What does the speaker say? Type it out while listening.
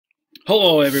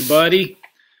Hello, everybody.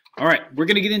 All right, we're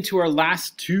going to get into our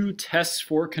last two tests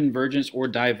for convergence or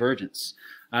divergence.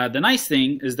 The nice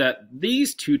thing is that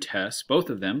these two tests, both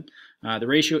of them, the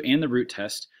ratio and the root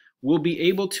test, will be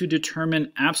able to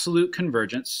determine absolute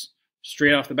convergence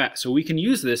straight off the bat. So we can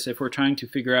use this if we're trying to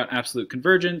figure out absolute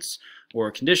convergence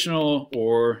or conditional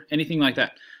or anything like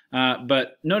that.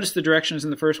 But notice the directions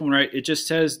in the first one, right? It just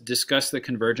says discuss the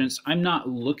convergence. I'm not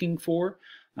looking for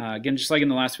again, just like in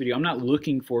the last video, I'm not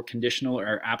looking for conditional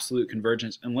or absolute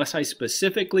convergence unless I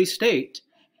specifically state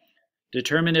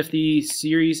determine if the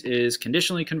series is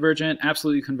conditionally convergent,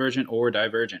 absolutely convergent, or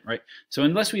divergent, right? So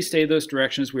unless we state those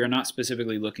directions, we are not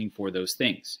specifically looking for those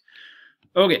things.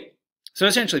 Okay, so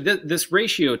essentially this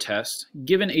ratio test,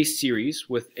 given a series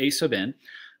with a sub n,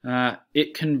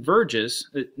 it converges.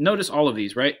 Notice all of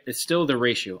these, right? It's still the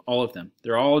ratio, all of them.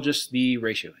 They're all just the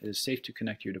ratio. It is safe to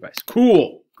connect your device.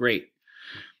 Cool, great.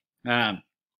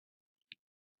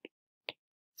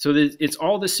 So it's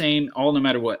all the same, all no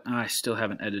matter what. I still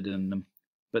haven't edited them,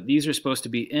 but these are supposed to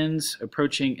be n's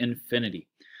approaching infinity.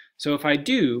 So if I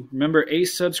do, remember a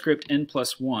subscript n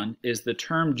plus 1 is the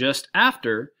term just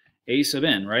after a sub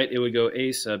n, right? It would go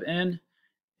a sub n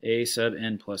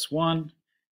plus 1,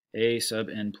 a sub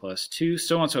n plus 2,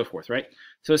 so on and so forth, right?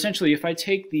 So essentially, if I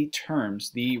take the terms,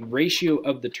 the ratio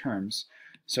of the terms,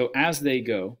 so as they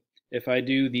go, if I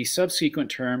do the subsequent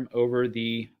term over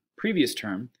the previous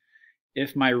term,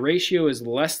 if my ratio is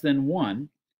less than 1,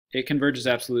 it converges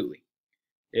absolutely.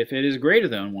 If it is greater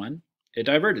than 1, it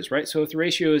diverges, right? So if the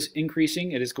ratio is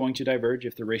increasing, it is going to diverge.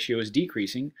 If the ratio is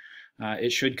decreasing,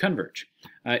 it should converge.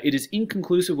 It is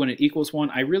inconclusive when it equals 1.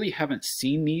 I really haven't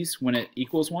seen these when it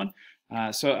equals 1,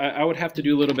 so I would have to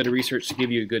do a little bit of research to give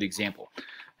you a good example.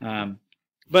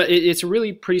 But it's a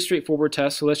really pretty straightforward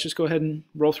test, so let's just go ahead and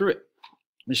roll through it.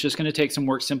 It's just going to take some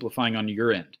work simplifying on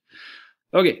your end.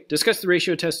 Okay, discuss the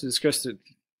ratio test to discuss the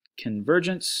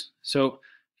convergence. So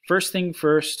first thing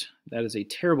first, that is a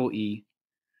terrible E,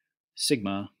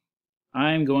 sigma.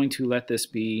 I'm going to let this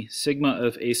be sigma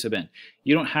of a sub n.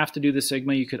 You don't have to do the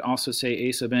sigma. You could also say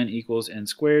a sub n equals n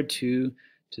squared 2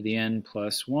 to the n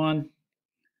plus 1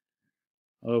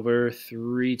 over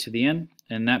 3 to the n,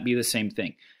 and that be the same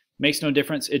thing. Makes no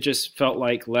difference. It just felt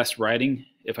like less writing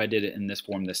if I did it in this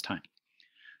form this time.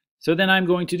 So then I'm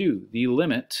going to do the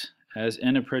limit as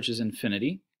n approaches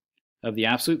infinity of the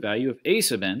absolute value of a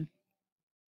sub n,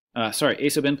 a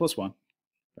sub n plus 1,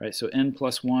 right? So n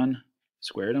plus 1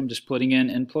 squared, I'm just putting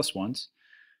in n plus 1s,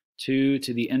 2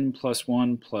 to the n plus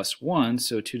 1 plus 1,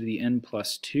 so 2 to the n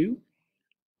plus 2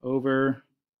 over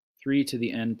 3 to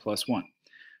the n plus 1.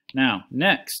 Now,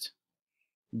 next,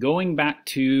 going back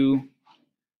to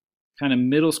kind of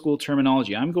middle school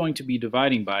terminology, I'm going to be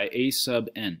dividing by a sub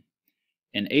n.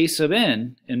 And a sub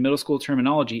n in middle school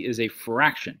terminology is a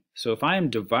fraction. So if I am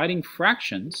dividing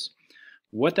fractions,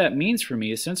 what that means for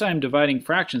me is since I am dividing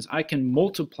fractions, I can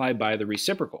multiply by the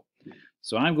reciprocal.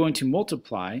 So I'm going to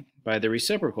multiply by the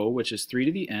reciprocal, which is 3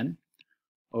 to the n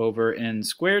over n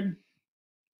squared,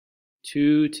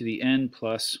 2 to the n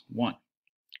plus 1.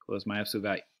 Close my absolute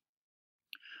value.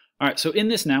 All right, so in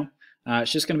this now,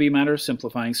 it's just going to be a matter of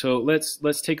simplifying. So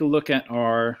let's take a look at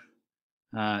our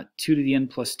 2 to the n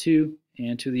plus 2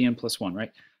 and 2 to the n plus 1,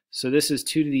 right? So this is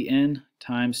 2 to the n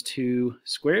times 2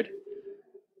 squared,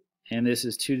 and this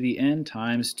is 2 to the n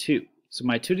times 2. So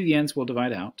my 2 to the n's will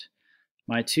divide out.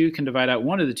 My 2 can divide out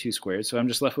one of the 2 squared, so I'm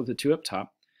just left with the 2 up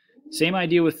top. Same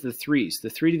idea with the 3's. The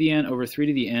 3 to the n over 3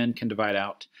 to the n can divide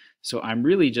out, so I'm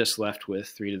really just left with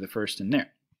 3 to the first in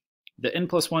there. The n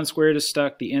plus 1 squared is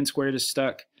stuck, the n squared is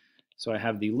stuck, so I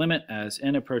have the limit as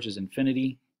n approaches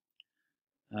infinity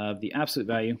of the absolute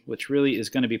value, which really is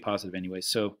going to be positive anyway.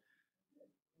 So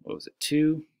what was it?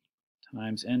 2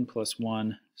 times n plus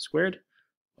 1 squared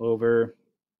over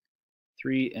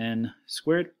 3n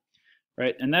squared,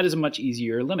 right? And that is a much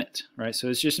easier limit, right? So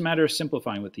it's just a matter of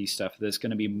simplifying with these stuff. That's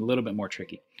going to be a little bit more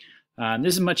tricky.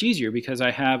 This is much easier because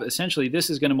I have essentially this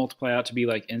is going to multiply out to be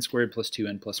like n squared plus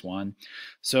 2n plus 1.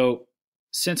 So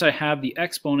since I have the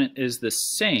exponent is the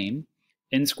same,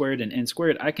 n squared and n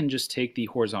squared, I can just take the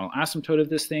horizontal asymptote of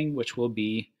this thing, which will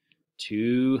be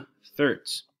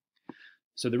 2/3.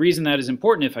 So the reason that is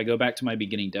important, if I go back to my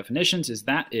beginning definitions, is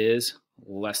that is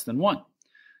less than 1.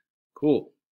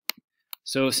 Cool.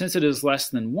 So since it is less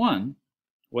than 1,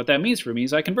 what that means for me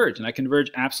is I converge, and I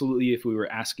converge absolutely if we were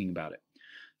asking about it.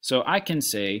 So I can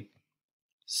say,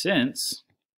 since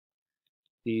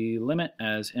the limit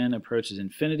as n approaches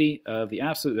infinity of the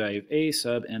absolute value of a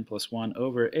sub n plus 1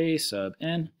 over a sub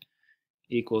n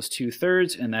equals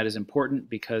 2/3, and that is important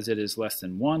because it is less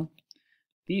than 1.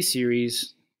 The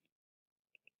series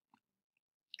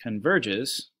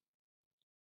converges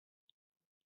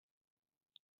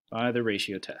by the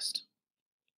ratio test.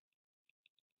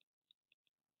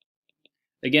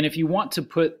 Again, if you want to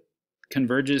put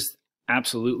converges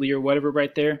absolutely or whatever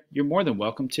right there, you're more than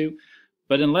welcome to.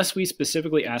 But unless we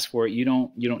specifically ask for it, you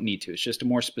don't need to. It's just a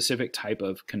more specific type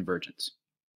of convergence.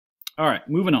 All right,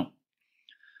 moving on.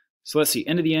 So let's see,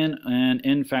 n to the n and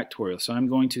n factorial. So I'm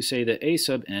going to say that a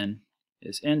sub n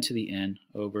is n to the n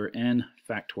over n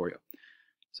factorial.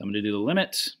 So I'm going to do the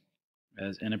limit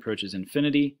as n approaches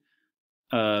infinity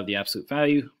of the absolute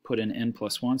value, put in n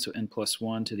plus 1, so n plus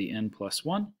 1 to the n plus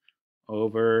 1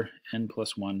 over n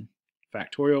plus 1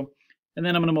 factorial. And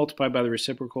then I'm going to multiply by the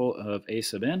reciprocal of a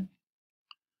sub n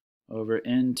over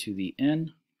n to the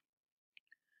n.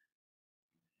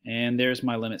 And there's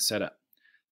my limit set up.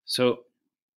 So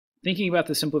thinking about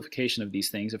the simplification of these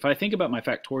things, if I think about my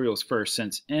factorials first,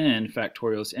 since n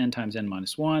factorial is n times n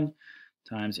minus 1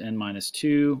 times n minus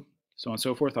 2, so on and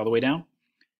so forth, all the way down.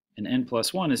 And n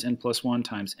plus 1 is n plus 1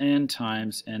 times n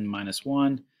minus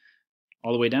 1,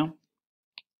 all the way down.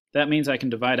 That means I can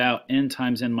divide out n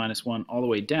times n minus 1 all the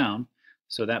way down,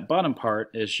 so that bottom part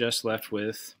is just left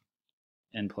with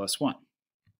n plus 1.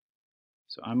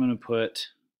 So I'm going to put,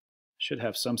 should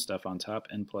have some stuff on top,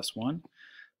 n plus 1.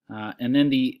 And then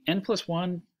the n plus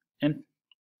 1, n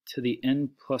to the n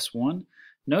plus 1,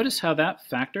 notice how that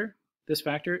factor, this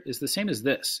factor, is the same as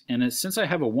this. And since I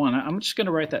have a 1, I'm just going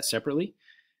to write that separately,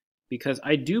 because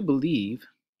I do believe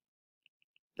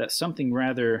that something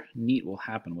rather neat will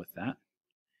happen with that.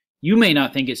 You may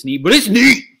not think it's neat, but it's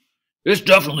neat! It's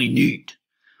definitely neat.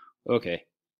 Okay,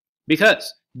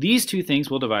 because these two things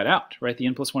will divide out, right? The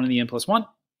n plus 1 and the n plus 1.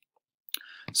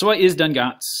 So I is done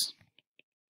gots.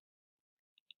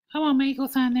 Come on, make equal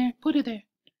sign there. Put it there.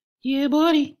 Yeah,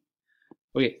 buddy.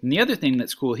 Okay, and the other thing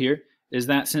that's cool here is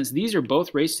that since these are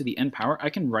both raised to the n power, I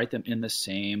can write them in the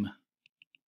same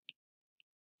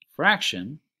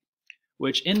fraction,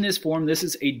 which in this form, this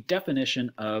is a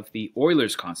definition of the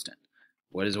Euler's constant.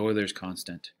 What is Euler's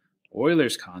constant?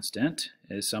 Euler's constant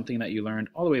is something that you learned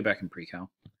all the way back in pre-cal.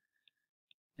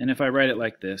 And if I write it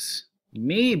like this,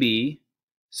 maybe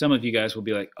some of you guys will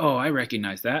be like, oh, I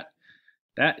recognize that.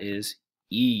 That is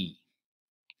E.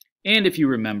 And if you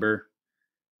remember,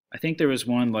 I think there was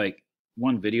one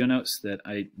video notes that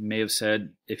I may have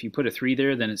said, if you put a 3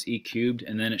 there, then it's E cubed,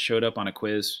 and then it showed up on a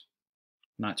quiz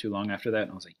not too long after that.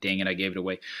 And I was like, dang it, I gave it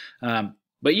away.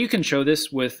 But you can show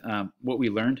this with what we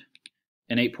learned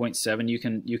in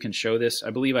 8.7. You can show this. I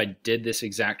believe I did this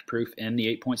exact proof in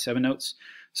the 8.7 notes.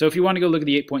 So if you want to go look at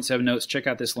the 8.7 notes, check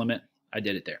out this limit. I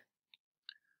did it there.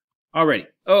 Alrighty.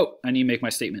 Oh, I need to make my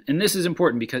statement. And this is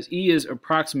important because E is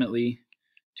approximately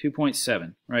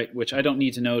 2.7, right? Which I don't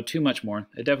need to know too much more.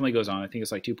 It definitely goes on. I think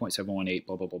it's like 2.718,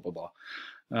 blah, blah, blah, blah,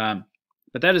 blah.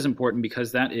 But that is important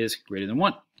because that is greater than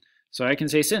 1. So I can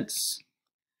say since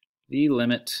the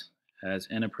limit as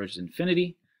n approaches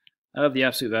infinity of the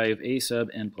absolute value of a sub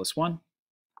n plus 1,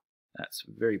 that's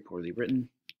very poorly written.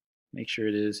 Make sure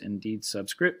it is indeed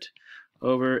subscript,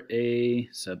 over a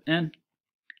sub n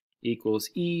equals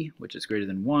E, which is greater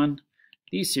than 1.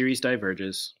 The series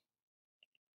diverges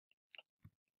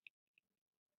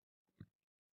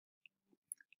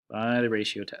by the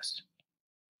ratio test.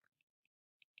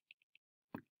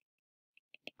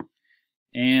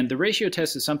 And the ratio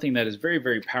test is something that is very,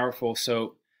 very powerful.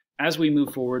 So as we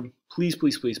move forward, please,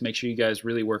 please, please make sure you guys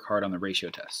really work hard on the ratio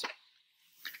test.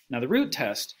 Now the root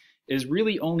test is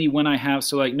really only when I have,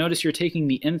 so like notice you're taking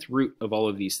the nth root of all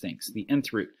of these things, the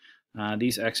nth root.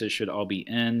 These x's should all be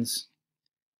n's,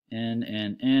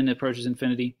 n approaches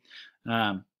infinity.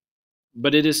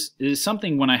 But it is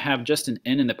something when I have just an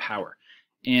n in the power.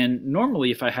 And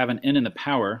normally if I have an n in the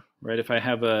power, right, if I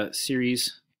have a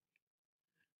series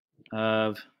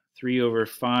of 3 over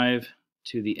 5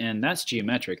 to the n, that's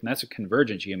geometric, and that's a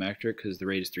convergent geometric because the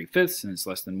rate is 3/5 and it's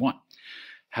less than 1.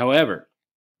 However,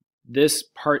 this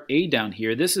part A down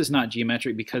here, this is not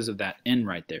geometric because of that n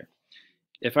right there.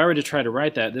 If I were to try to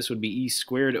write that, this would be e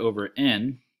squared over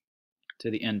n to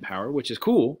the n power, which is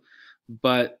cool,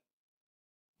 but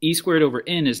e squared over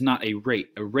n is not a rate.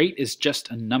 A rate is just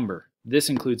a number. This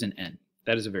includes an n.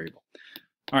 That is a variable.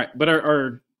 All right, but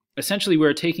essentially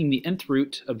we're taking the nth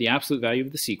root of the absolute value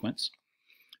of the sequence,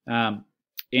 and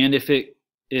if it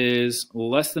is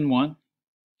less than 1,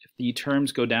 if the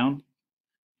terms go down,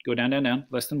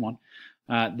 less than 1,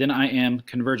 then I am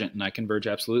convergent, and I converge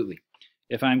absolutely.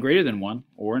 If I'm greater than 1,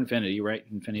 or infinity, right,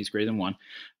 infinity is greater than 1,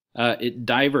 it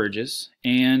diverges,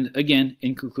 and again,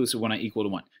 inconclusive when I equal to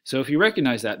 1. So if you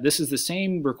recognize that, this is the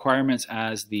same requirements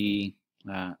as the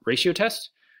ratio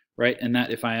test, right, and that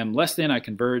if I am less than, I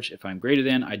converge. If I'm greater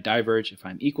than, I diverge. If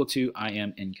I'm equal to, I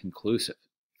am inconclusive.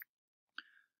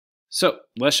 So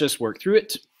let's just work through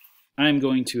it. I'm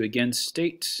going to again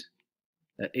state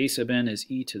that a sub n is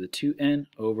e to the 2n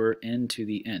over n to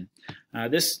the n.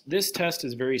 This test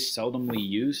is very seldomly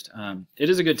used. It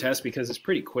is a good test because it's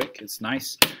pretty quick. It's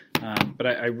nice, but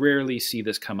I rarely see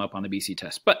this come up on the BC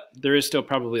test. But there is still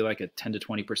probably like a 10 to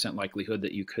 20% likelihood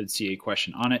that you could see a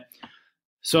question on it.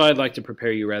 So I'd like to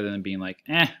prepare you rather than being like,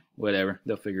 whatever,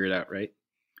 they'll figure it out, right?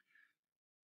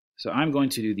 So I'm going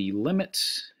to do the limit,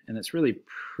 and it's really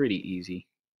pretty easy.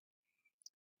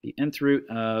 The nth root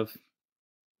of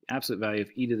the absolute value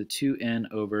of e to the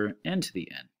 2n over n to the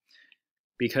n.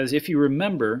 Because if you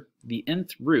remember, the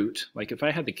nth root, like if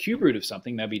I had the cube root of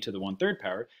something, that'd be to the 1/3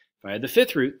 power. If I had the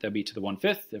fifth root, that'd be to the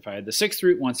 1/5. If I had the sixth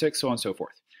root, 1/6, so on and so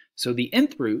forth. So the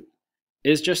nth root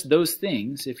is just those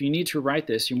things. If you need to write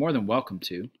this, you're more than welcome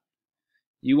to.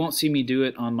 You won't see me do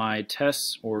it on my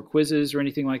tests or quizzes or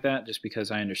anything like that, just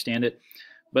because I understand it.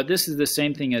 But this is the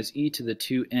same thing as e to the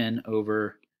 2n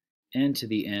over n to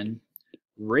the n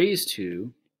raised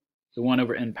to the 1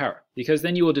 over n power, because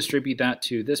then you will distribute that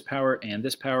to this power,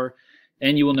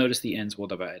 and you will notice the n's will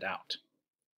divide out.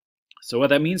 So what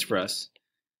that means for us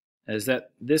is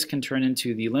that this can turn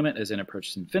into the limit as n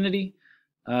approaches infinity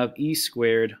of e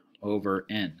squared over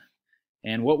n.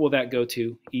 And what will that go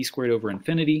to? E squared over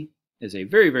infinity is a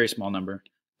very, very small number.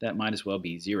 That might as well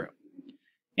be 0.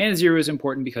 And 0 is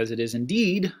important because it is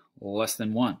indeed less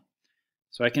than 1.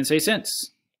 So I can say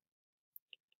since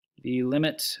the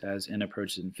limit as n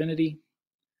approaches infinity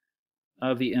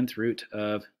of the nth root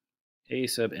of a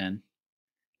sub n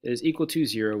is equal to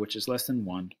 0, which is less than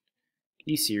 1,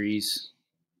 the series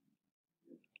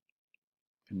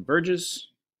converges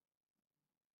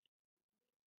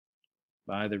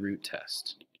by the root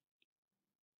test.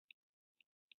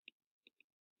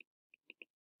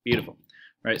 Beautiful.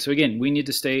 Right, so again, we need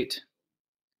to state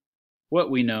what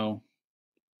we know,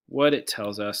 what it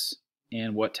tells us,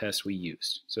 and what test we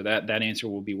used. So that answer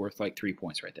will be worth like 3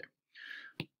 points right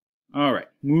there. All right,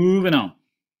 moving on.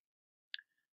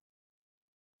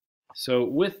 So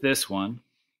with this one,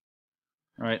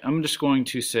 all right, I'm just going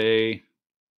to say,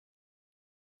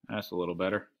 that's a little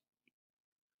better.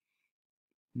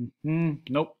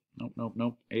 Nope,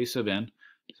 a sub n.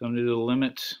 So I'm going to do the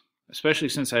limit, especially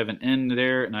since I have an n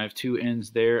there and I have 2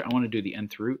 n's there. I want to do the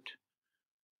nth root.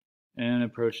 N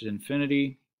approaches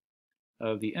infinity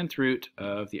of the nth root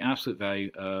of the absolute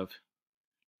value of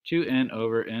 2n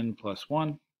over n plus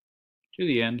 1 to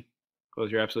the n,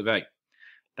 close your absolute value.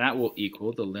 That will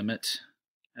equal the limit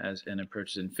as n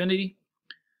approaches infinity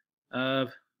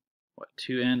of,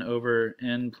 2n over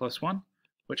n plus 1,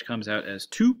 which comes out as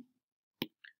 2.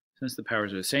 Since the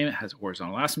powers are the same, it has a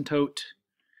horizontal asymptote.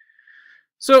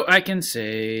 So I can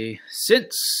say,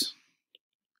 since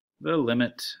the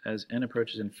limit as n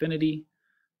approaches infinity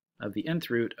of the nth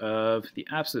root of the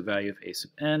absolute value of a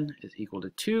sub n is equal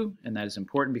to 2, and that is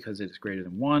important because it is greater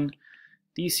than 1,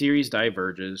 the series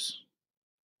diverges.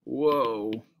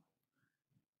 Whoa.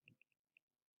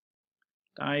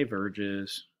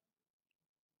 Diverges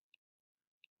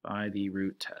by the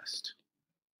root test.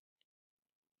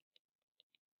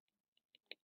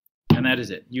 And that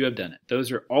is it. You have done it.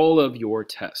 Those are all of your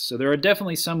tests. So there are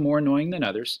definitely some more annoying than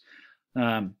others.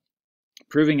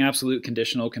 Proving absolute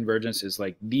conditional convergence is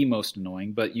like the most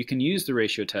annoying, but you can use the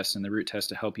ratio test and the root test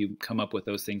to help you come up with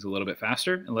those things a little bit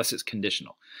faster, unless it's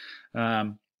conditional.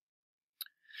 Limit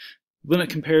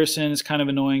comparison is kind of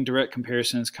annoying. Direct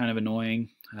comparison is kind of annoying.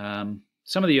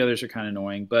 Some of the others are kind of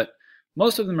annoying, but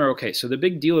most of them are okay. So the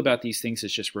big deal about these things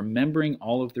is just remembering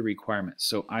all of the requirements.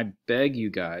 So I beg you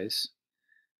guys,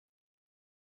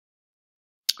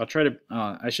 I'll try to,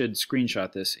 I should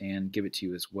screenshot this and give it to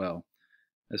you as well,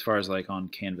 as far as like on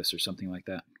Canvas or something like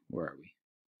that. Where are we?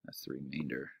 That's the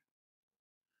remainder.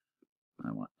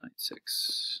 I want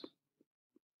 96.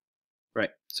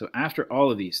 Right, so after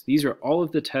all of these are all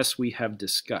of the tests we have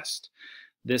discussed.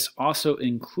 This also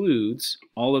includes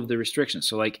all of the restrictions.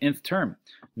 So like nth term,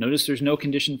 notice there's no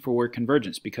condition for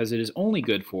convergence because it is only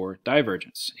good for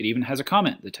divergence. It even has a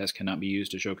comment, the test cannot be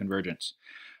used to show convergence.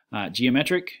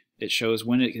 Geometric, it shows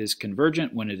when it is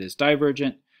convergent, when it is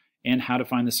divergent, and how to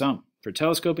find the sum. For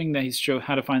telescoping, they show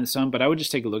how to find the sum, but I would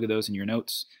just take a look at those in your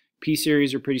notes.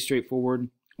 P-series are pretty straightforward.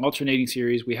 Alternating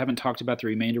series, we haven't talked about the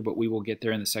remainder, but we will get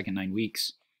there in the second 9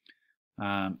 weeks.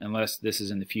 Unless this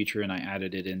is in the future and I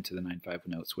added it into the 9.5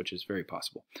 notes, which is very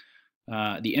possible.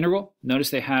 The integral, notice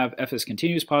they have f as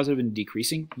continuous, positive, and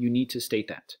decreasing. You need to state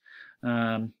that.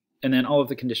 And then all of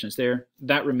the conditions there.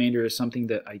 That remainder is something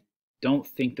that I don't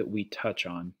think that we touch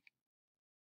on.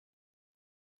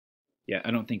 Yeah,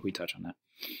 I don't think we touch on that.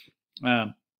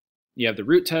 You have the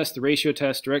root test, the ratio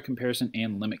test, direct comparison,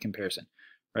 and limit comparison.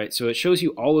 Right, so it shows you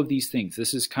all of these things.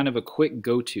 This is kind of a quick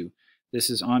go-to. This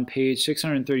is on page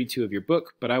 632 of your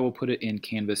book, but I will put it in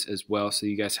Canvas as well so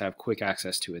you guys have quick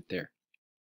access to it there.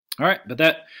 All right, but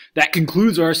that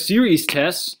concludes our series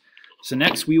tests. So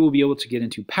next we will be able to get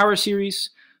into power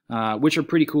series, which are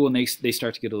pretty cool, and they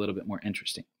start to get a little bit more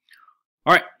interesting.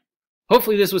 All right,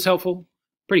 hopefully this was helpful.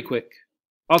 Pretty quick.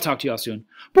 I'll talk to y'all soon.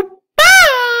 Boop.